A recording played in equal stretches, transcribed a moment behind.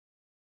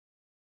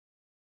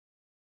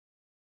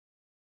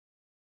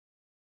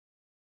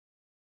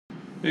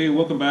Hey,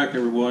 welcome back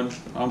everyone.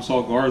 I'm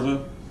Saul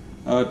Garza.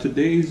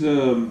 Today's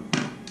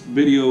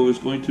video is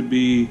going to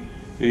be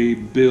a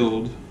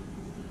build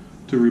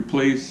to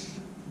replace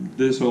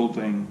this whole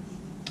thing.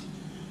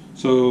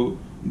 So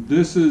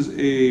this is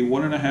a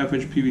 1.5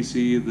 inch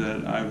PVC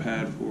that I've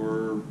had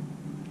for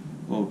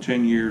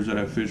 10 years that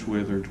I fished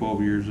with, or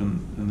 12 years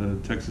in the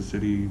Texas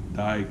City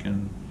Dike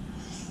and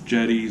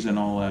Jetties and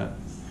all that.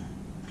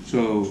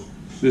 So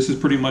this is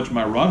pretty much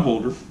my rod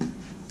holder.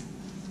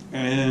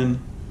 And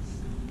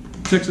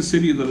Texas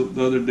City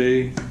the other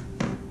day,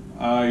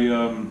 I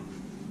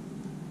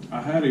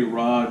had a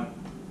rod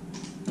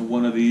in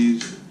one of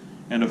these,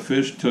 and a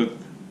fish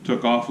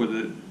took off with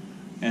it,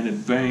 and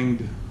it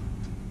banged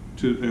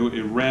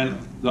it ran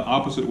the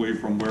opposite way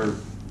from where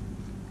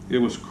it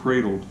was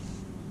cradled.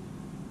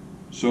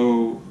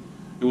 So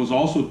it was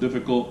also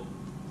difficult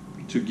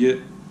to get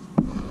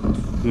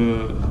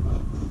the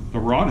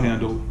rod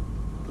handle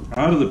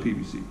out of the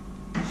PVC.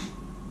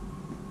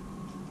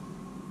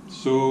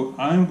 So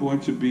I'm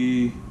going to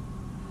be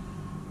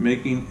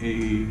making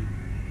a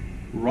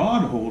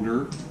rod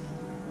holder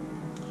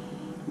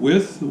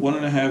with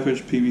 1.5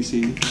 inch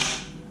PVC,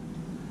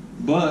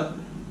 but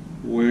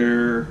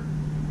where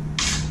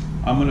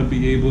I'm going to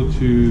be able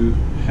to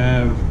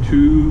have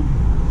 2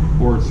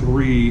 or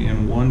 3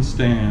 in one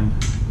stand,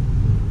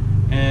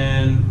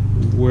 and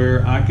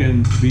where I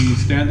can be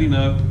standing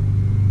up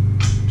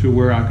to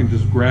where I can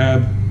just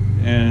grab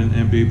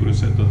and be able to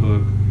set the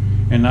hook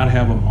and not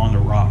have them on the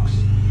rocks.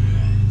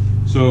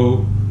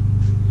 So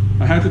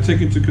I have to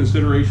take into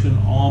consideration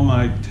all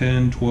my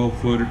 10,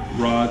 12-foot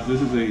rods.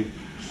 This is a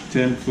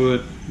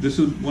 10-foot. This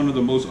is one of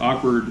the most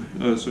awkward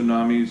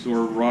tsunamis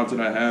or rods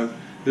that I have.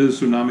 This is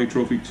Tsunami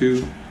Trophy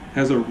 2.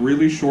 Has a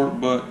really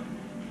short butt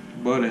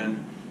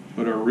end,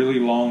 but a really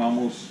long,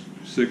 almost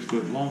 6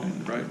 foot long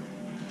end, right?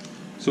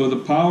 So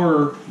the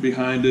power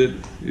behind it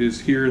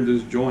is here in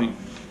this joint,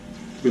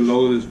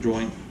 below this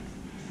joint.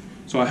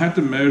 So I have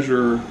to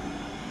measure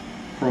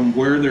from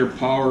where their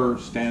power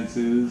stance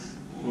is,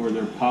 or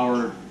their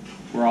power,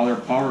 where all their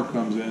power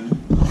comes in,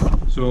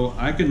 so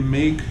I can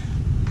make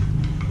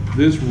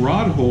this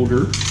rod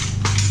holder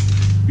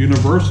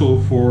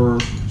universal for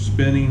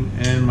spinning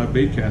and my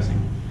bait casting.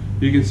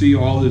 You can see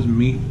all this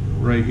meat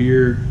right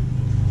here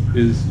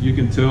is, you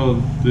can tell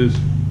this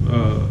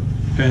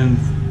Penn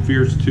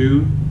Fierce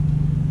 2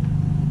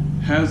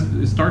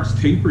 it starts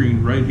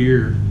tapering right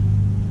here.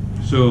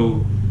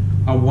 So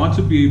I want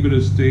to be able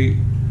to stay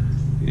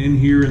in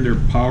here in their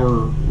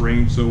power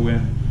range, so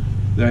when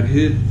that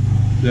hit,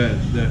 that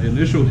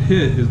initial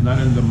hit is not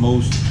in the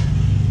most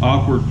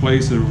awkward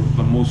place, or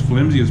the most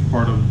flimsiest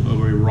part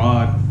of a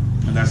rod,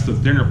 and that's the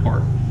thinner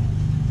part.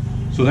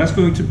 So that's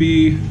going to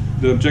be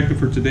the objective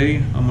for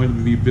today. I'm going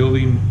to be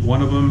building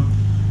one of them.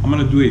 I'm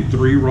going to do a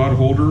 3 rod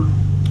holder,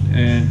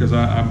 and because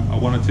I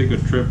want to take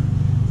a trip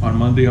on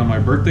Monday on my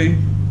birthday,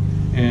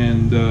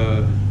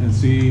 and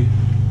see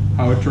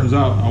how it turns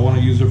out. I want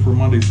to use it for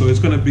Monday. So it's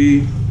going to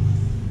be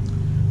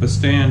a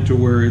stand to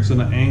where it's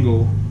in an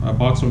angle. I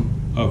bought some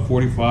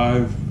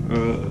 45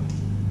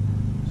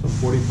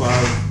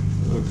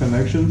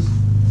 connections.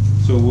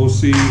 So we'll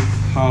see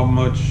how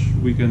much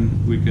we can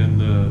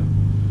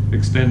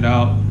extend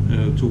out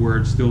to where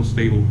it's still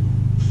stable.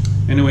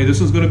 Anyway, this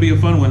is going to be a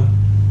fun one.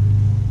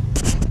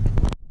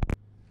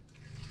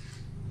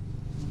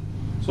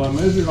 So I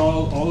measured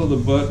all of the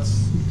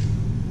butts,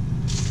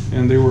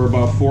 and they were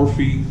about 4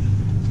 feet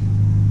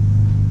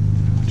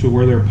to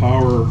where their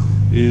power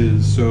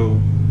is. So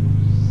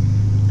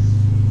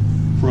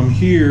from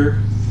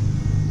here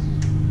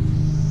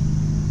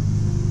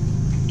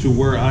to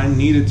where I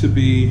need it to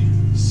be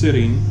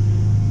sitting.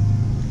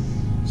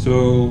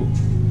 So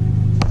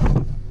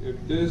if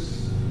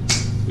this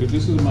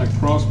is my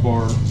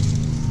crossbar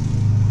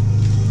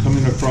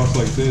coming across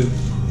like this,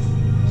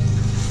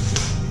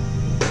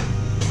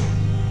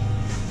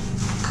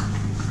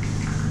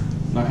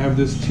 and I have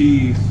this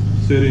T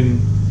sitting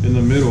in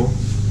the middle,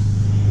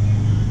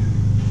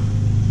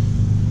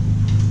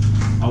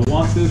 I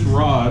want this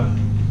rod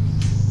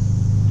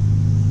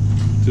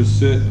to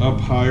sit up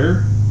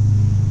higher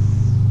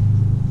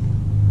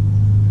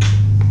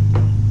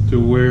to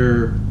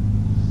where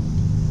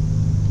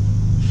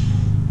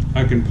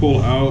I can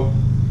pull out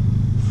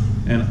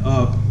and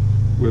up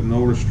with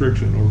no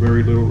restriction, or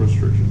very little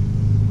restriction.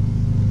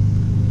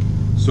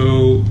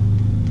 So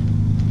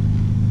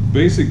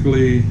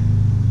basically,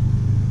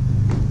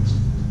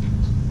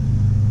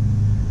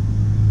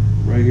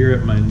 right here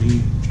at my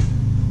knee,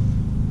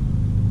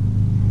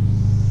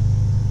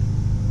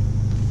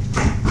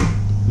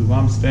 if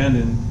I'm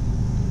standing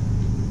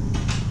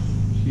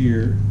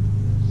here,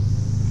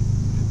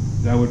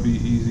 that would be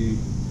easy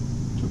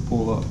to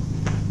pull up.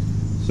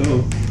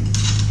 So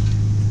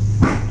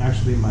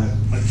actually my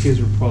kids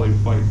would probably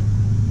fight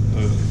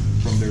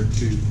from there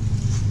too.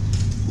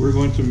 We're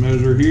going to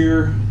measure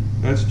here.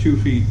 That's 2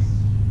 feet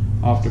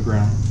off the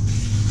ground.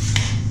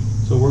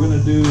 So we're going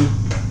to do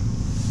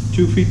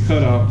 2 feet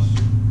cutouts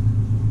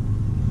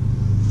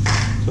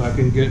so I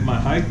can get my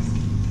height,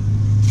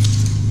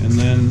 and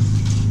then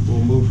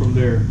we'll move from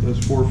there.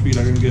 That's 4 feet.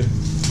 I can get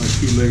my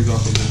 2 legs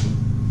off of this one.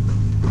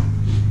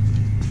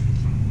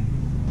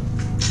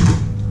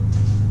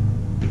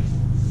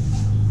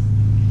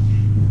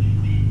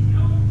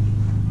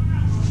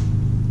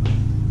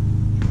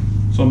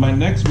 So my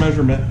next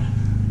measurement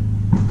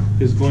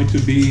is going to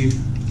be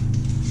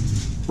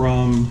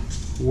from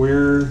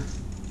where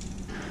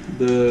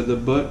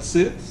the butt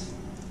sits,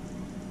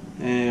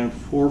 and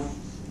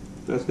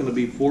that's going to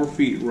be 4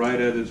 feet right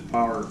at its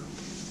power.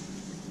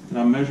 And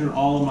I'm measuring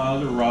all of my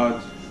other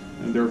rods,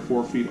 and they're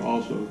 4 feet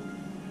also.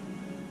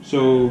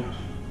 So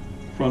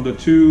from the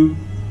 2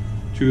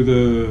 to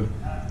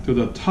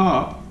the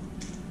top,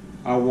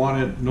 I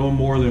want it no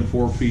more than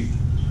 4 feet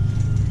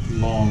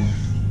long.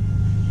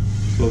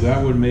 So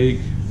that would make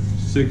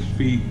 6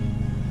 feet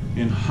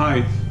in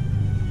height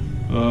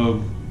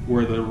of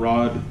where the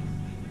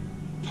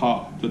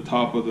top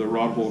of the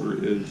rod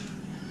holder is.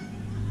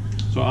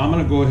 So I'm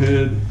gonna go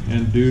ahead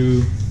and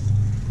do,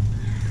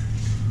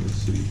 let's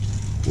see,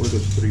 where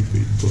does 3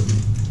 feet put me?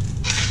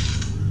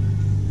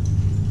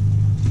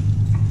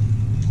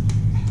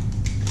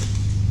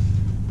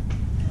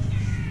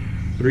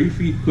 Three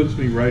feet puts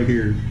me right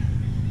here.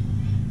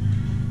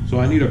 So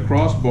I need a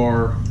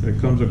crossbar that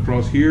comes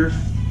across here,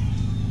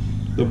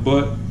 the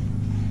butt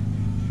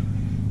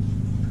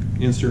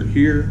insert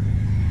here,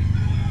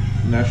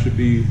 and that should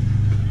be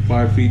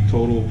 5 feet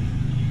total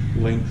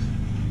length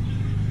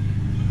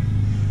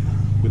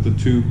with the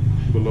 2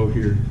 below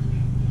here.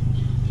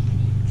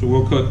 So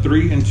we'll cut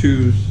 3 and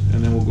 2s,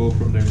 and then we'll go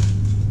from there.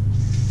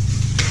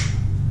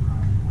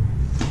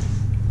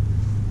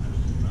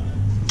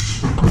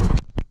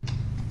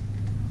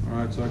 All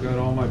right, so I got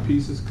all my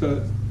pieces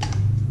cut.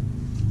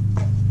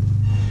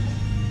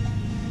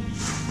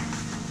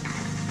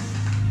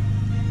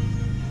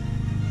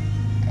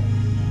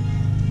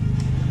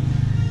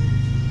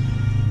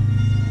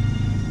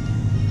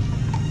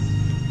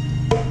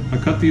 I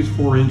cut these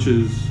 4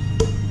 inches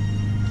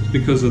just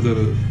because of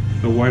the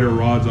wider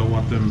rods. I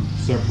want them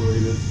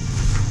separated.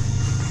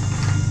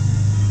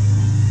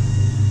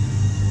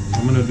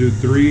 I'm gonna do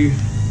 3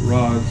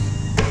 rods.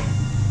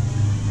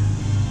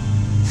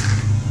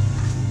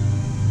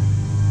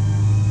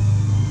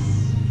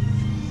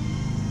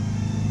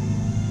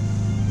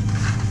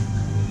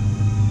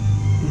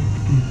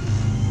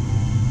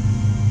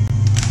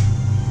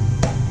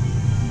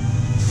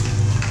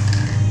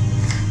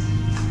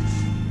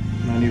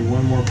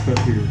 One more cut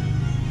here.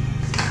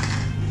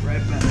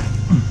 Right back.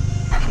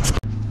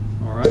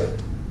 All right.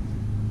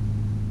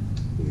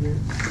 Here.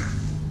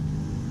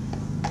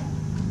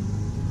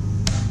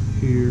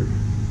 Here.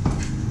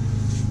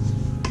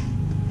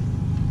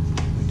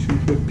 A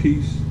 2-foot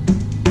piece.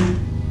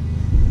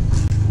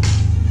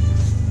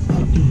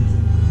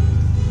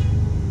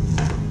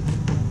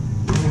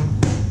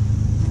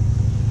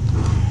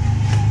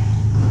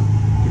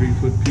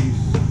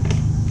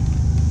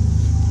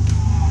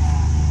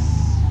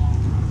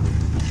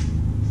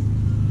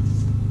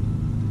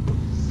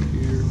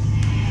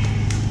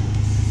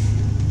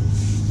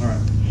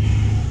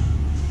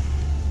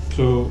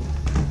 So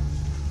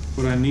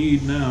what I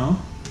need now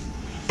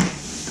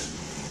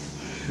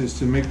is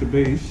to make the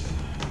base.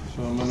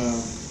 So I'm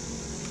gonna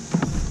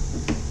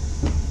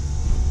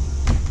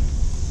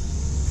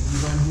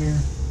run here.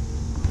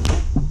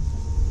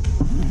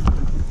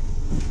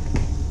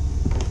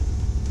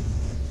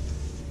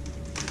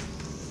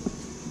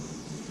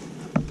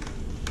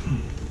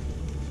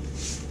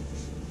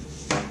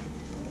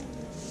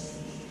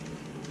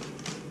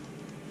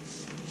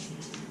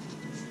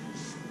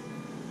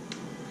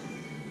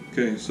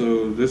 Okay,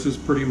 so this is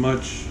pretty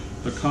much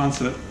the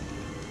concept.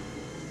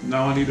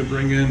 Now I need to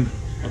bring in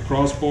a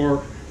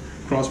crossbar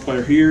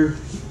here,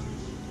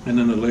 and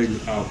then the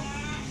legs out.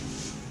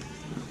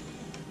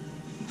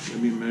 Let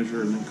me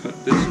measure and then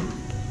cut this.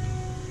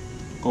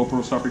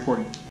 GoPro, stop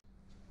recording.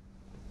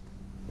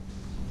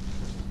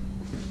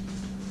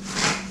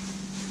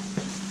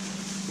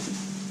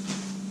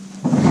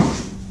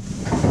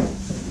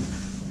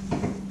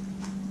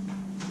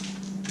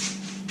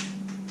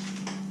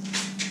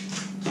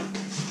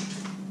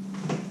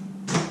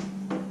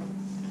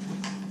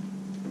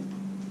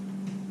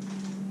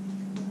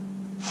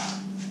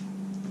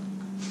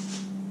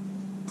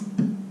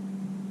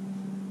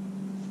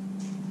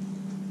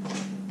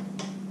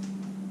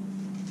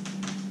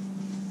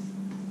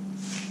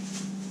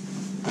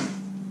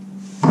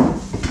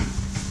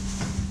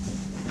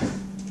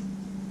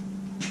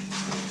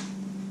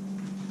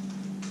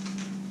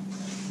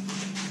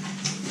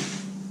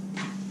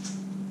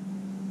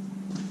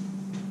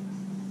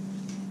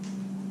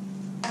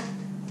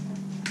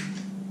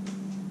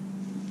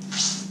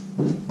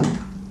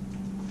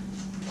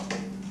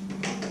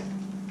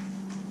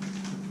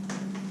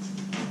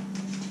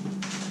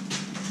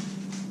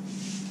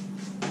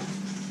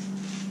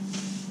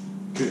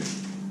 Okay,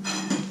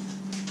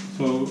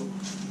 so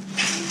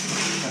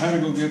I had to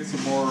go get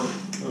some more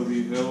of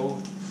the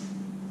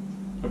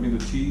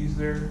the T's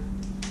there,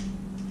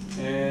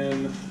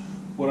 and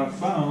what I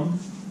found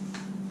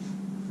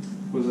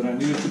was that I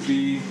needed to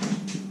be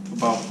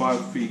about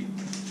 5 feet.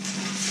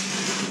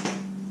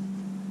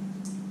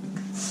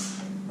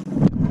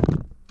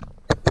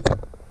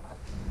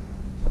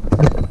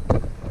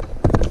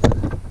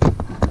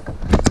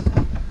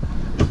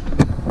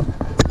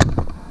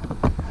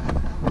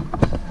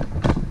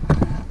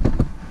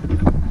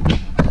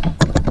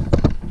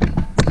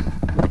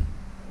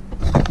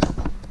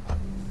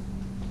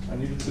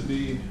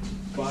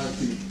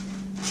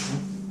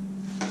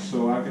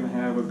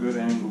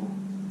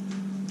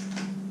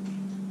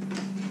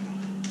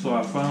 So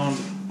I found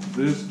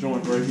this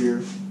joint right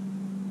here.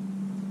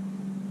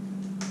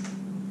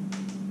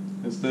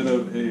 Instead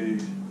of a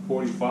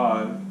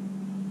 45,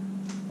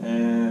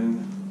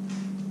 and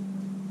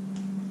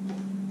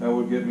that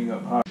would get me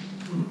up high.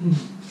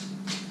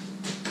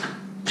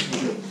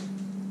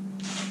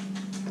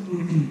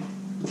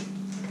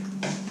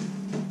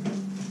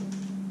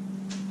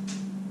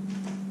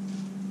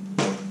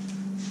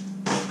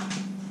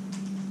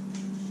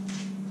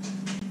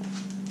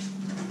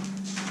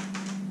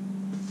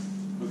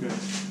 Okay,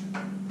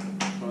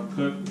 so I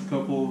cut a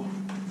couple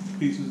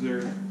pieces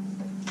there.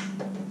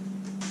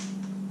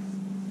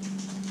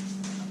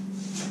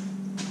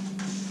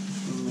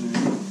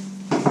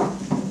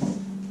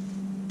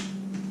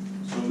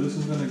 This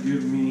is going to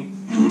give me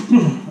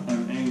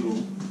an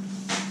angle.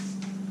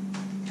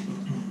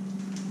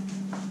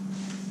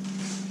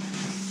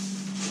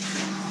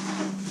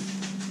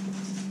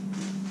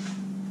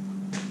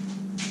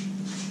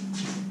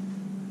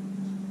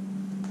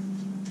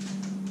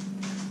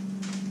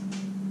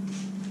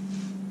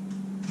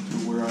 To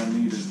where I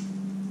need it.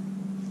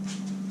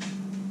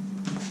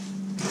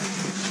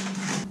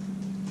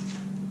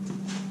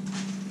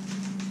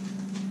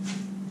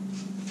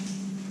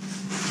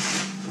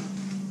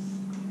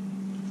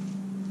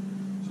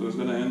 So it's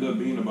going to end up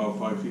being about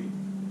 5 feet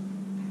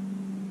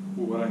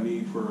for what I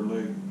need for a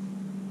leg.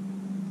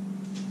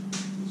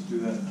 Let's do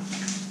that.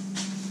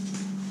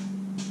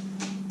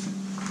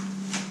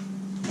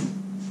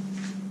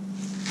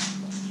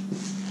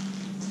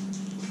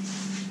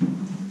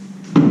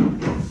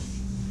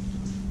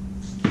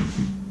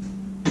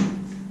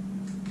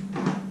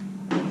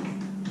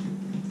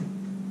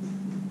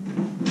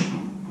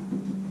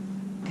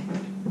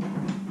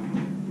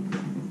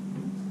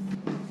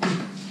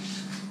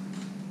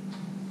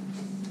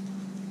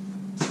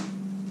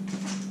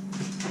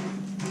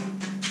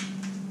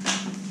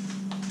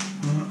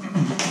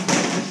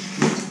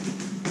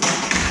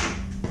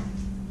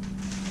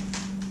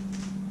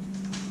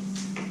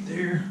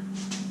 There.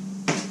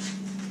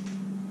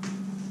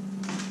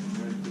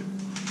 Right there.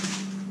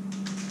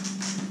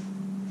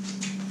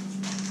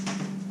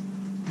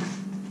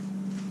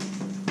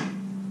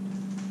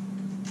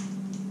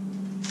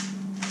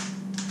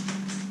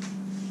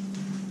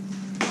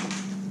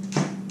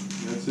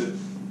 That's it.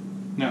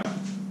 Now,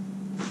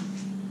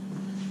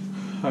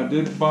 I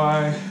did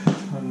buy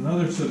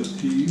another set of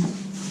tees.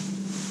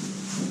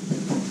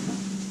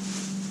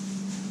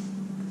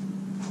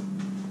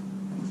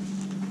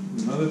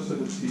 Another set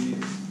of tees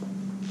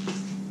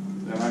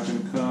that I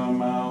can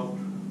come out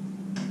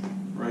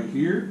right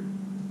here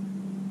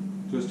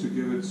just to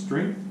give it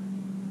strength.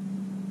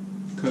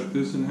 Cut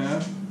this in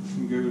half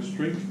and give it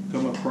strength.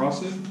 Come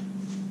across it.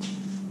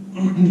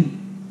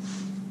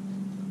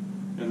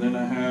 And then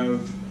I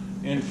have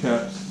end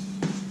caps.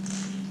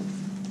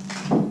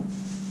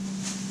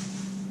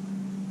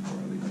 Where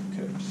are the end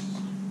caps?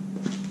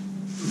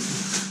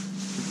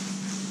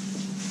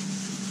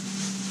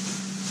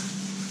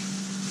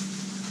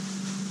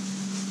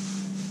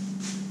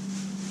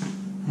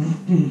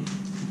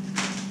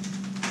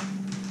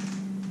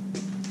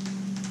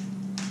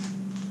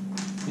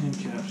 End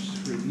caps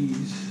for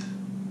these.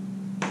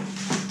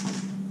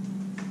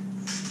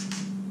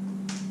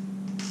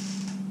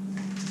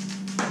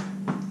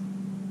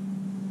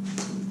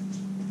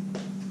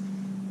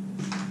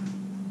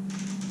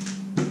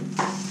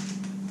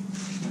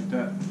 Like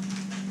that.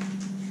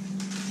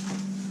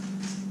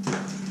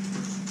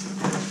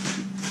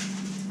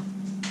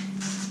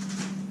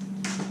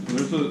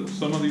 So there's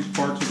some of these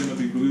parts are going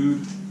to be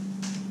glued.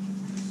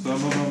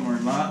 Some of them are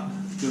not,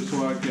 just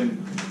so I can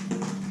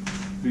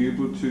be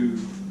able to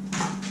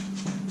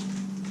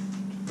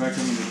pack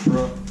them in the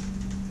truck.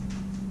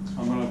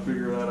 I'm going to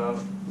figure that out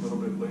a little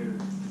bit later.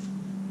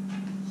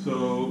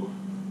 So,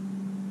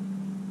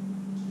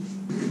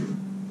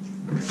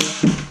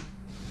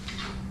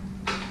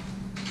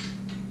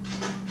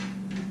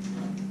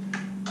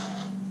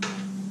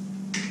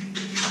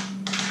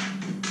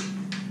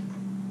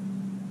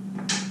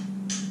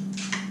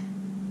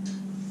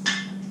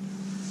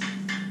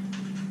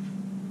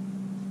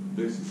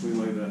 basically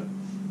like that.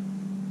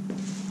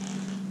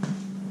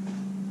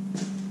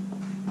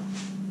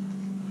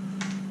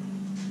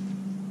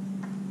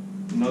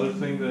 Another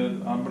thing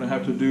that I'm going to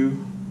have to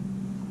do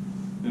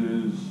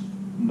is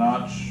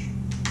notch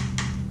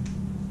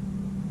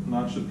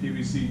the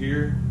PVC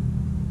here,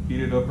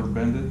 heat it up or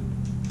bend it,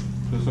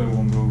 just so it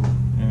won't go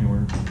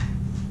anywhere.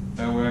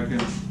 That way I can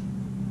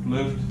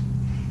lift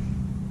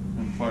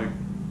and fight.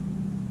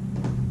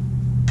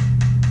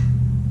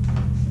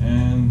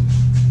 And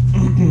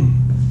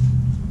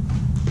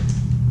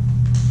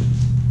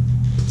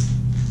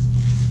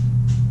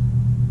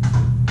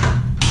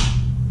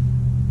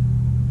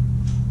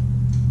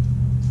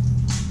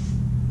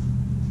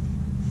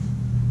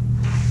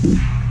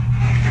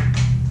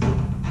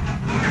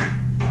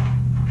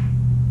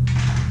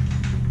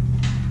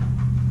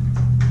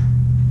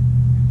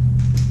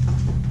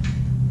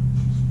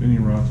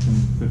spinning rods can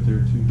fit there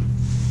too.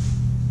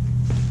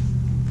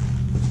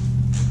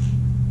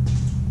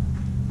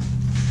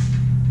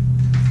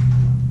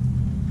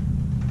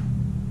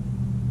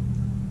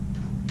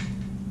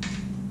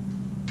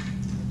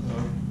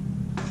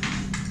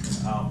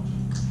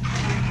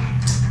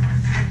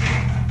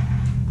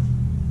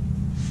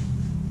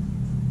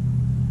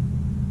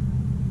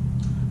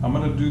 I'm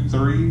gonna do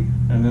 3,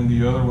 and then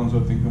the other ones I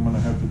think I'm gonna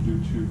have to do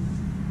 2.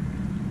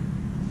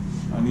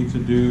 I need to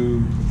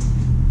do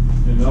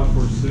enough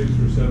for 6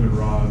 or 7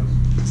 rods.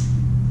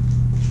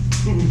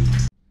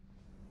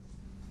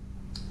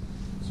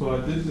 So I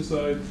did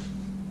decide,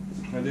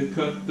 I did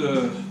cut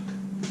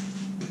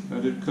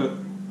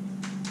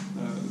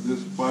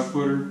this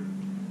 5-footer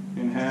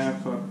in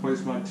half. I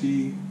placed my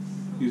T.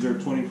 These are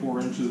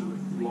 24 inches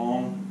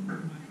long,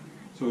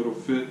 so it'll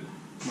fit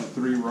my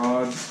 3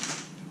 rods.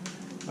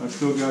 I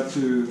still have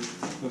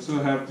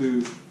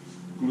to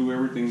glue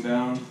everything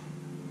down.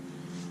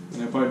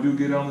 And if I do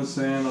get on the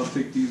sand, I'll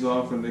take these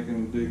off and they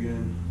can dig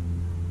in.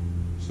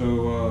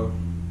 So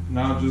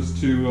now just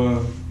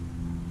to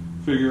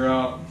figure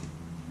out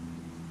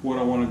what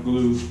I want to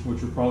glue,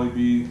 which will probably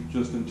be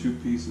just in 2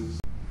 pieces.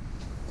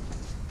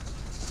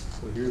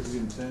 So here's the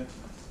intent.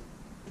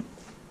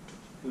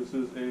 This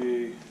is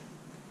a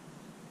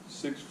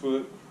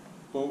 6-foot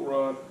boat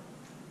rod,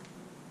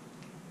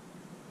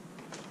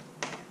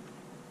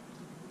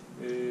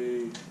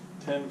 a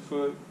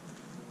 10-foot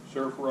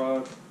surf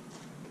rod,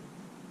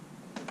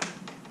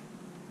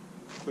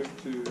 quick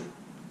to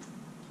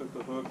set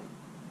the hook,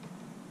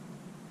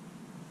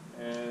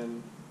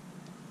 and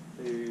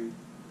a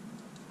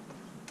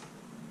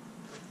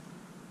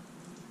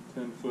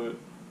 10-foot.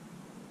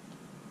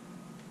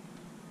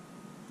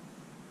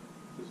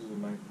 This is a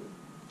 9-foot.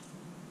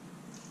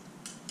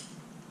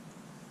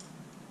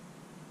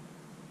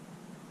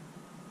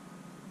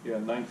 Yeah,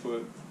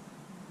 9-foot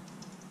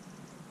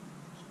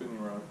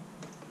spinning rod.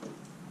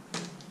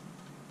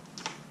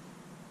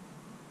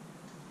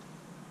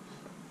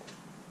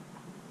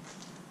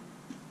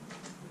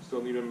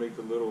 Still need to make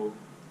the little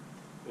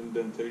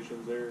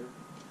indentations there.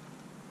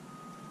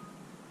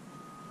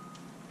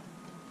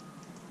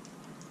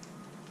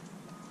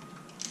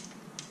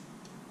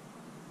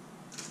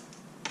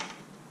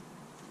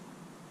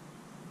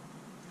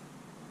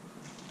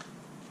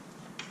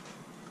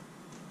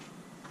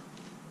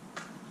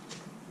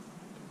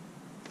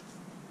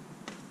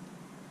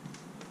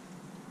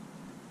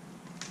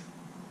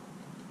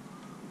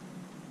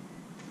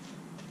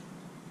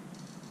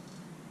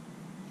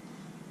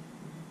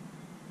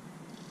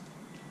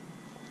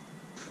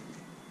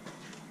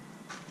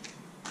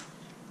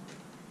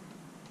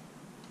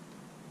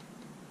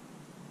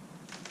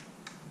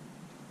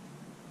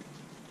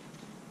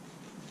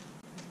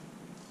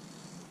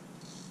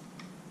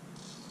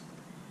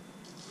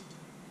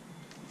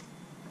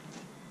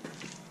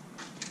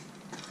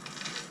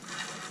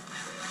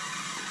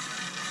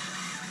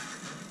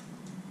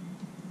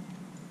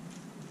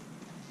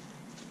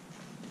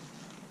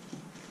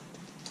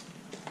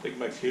 I think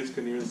my kids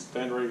can even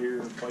stand right here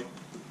and fight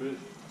the fish.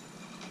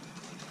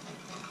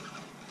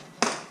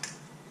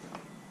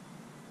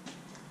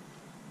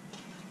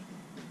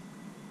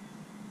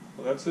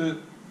 Well, that's it.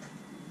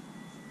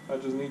 I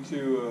just need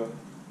to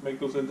make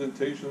those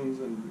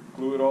indentations and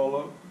glue it all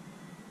up,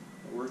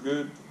 and we're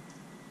good.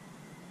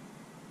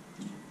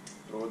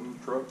 Throw it in the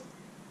truck.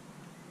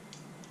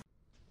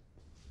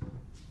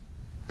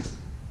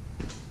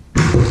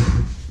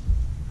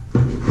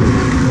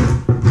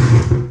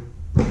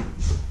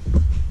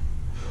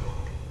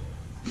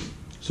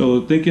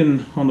 So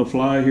thinking on the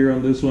fly here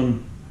on this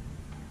one,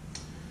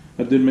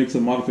 I did make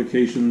some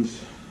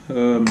modifications.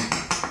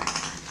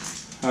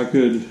 I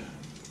could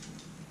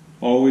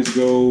always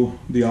go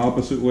the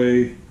opposite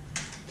way,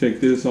 take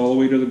this all the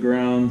way to the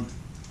ground,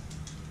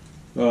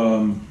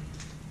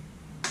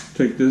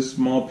 take this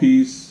small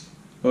piece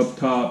up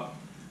top,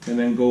 and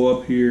then go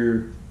up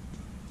here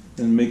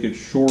and make it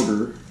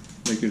shorter,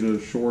 make it a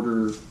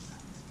shorter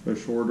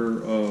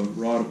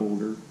rod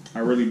holder. I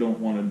really don't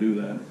want to do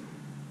that.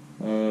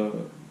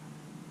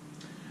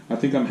 I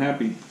think I'm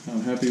happy.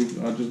 I'm happy.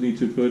 I just need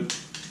to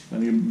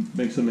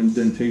make some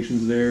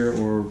indentations there,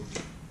 or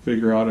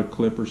figure out a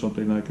clip or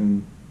something I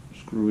can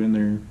screw in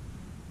there.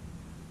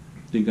 I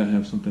think I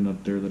have something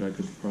up there that I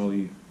could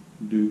probably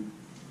do.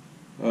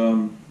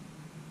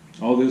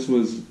 All this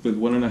was with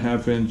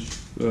 1.5 inch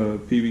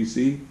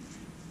PVC,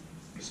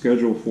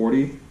 schedule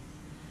 40.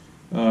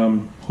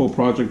 Whole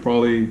project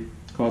probably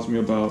cost me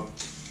about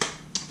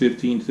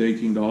 $15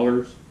 to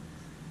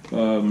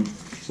 $18.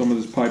 Some of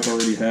this pipe I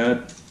already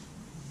had,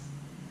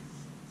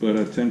 but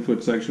a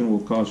 10-foot section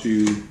will cost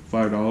you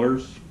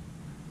 $5.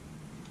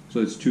 So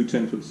it's 2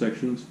 10-foot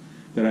sections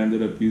that I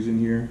ended up using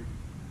here.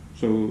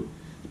 So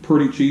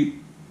pretty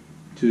cheap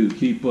to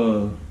keep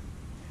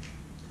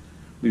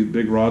these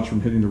big rods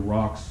from hitting the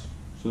rocks.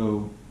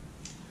 So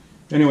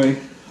anyway,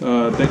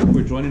 thank you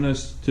for joining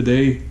us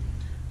today.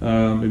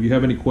 If you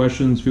have any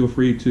questions, feel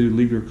free to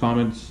leave your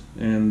comments,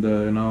 and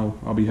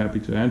I'll be happy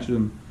to answer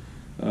them.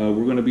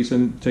 We're going to be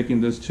taking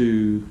this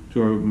to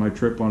my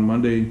trip on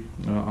Monday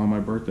on my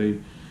birthday,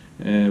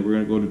 and we're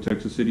going to go to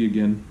Texas City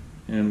again,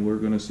 and we're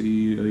going to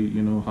see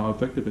how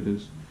effective it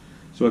is.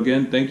 So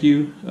again, thank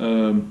you.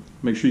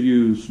 Make sure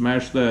you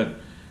smash that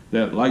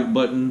like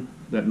button,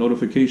 that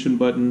notification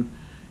button,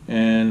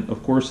 and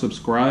of course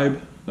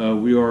subscribe.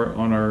 We are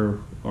on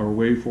our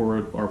way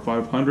for our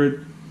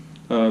 500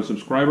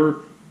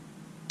 subscriber.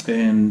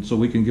 and so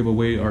we can give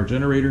away our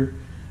generator.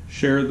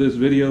 Share this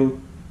video,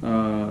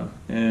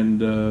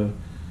 and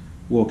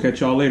we'll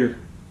catch y'all later.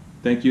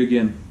 Thank you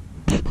again.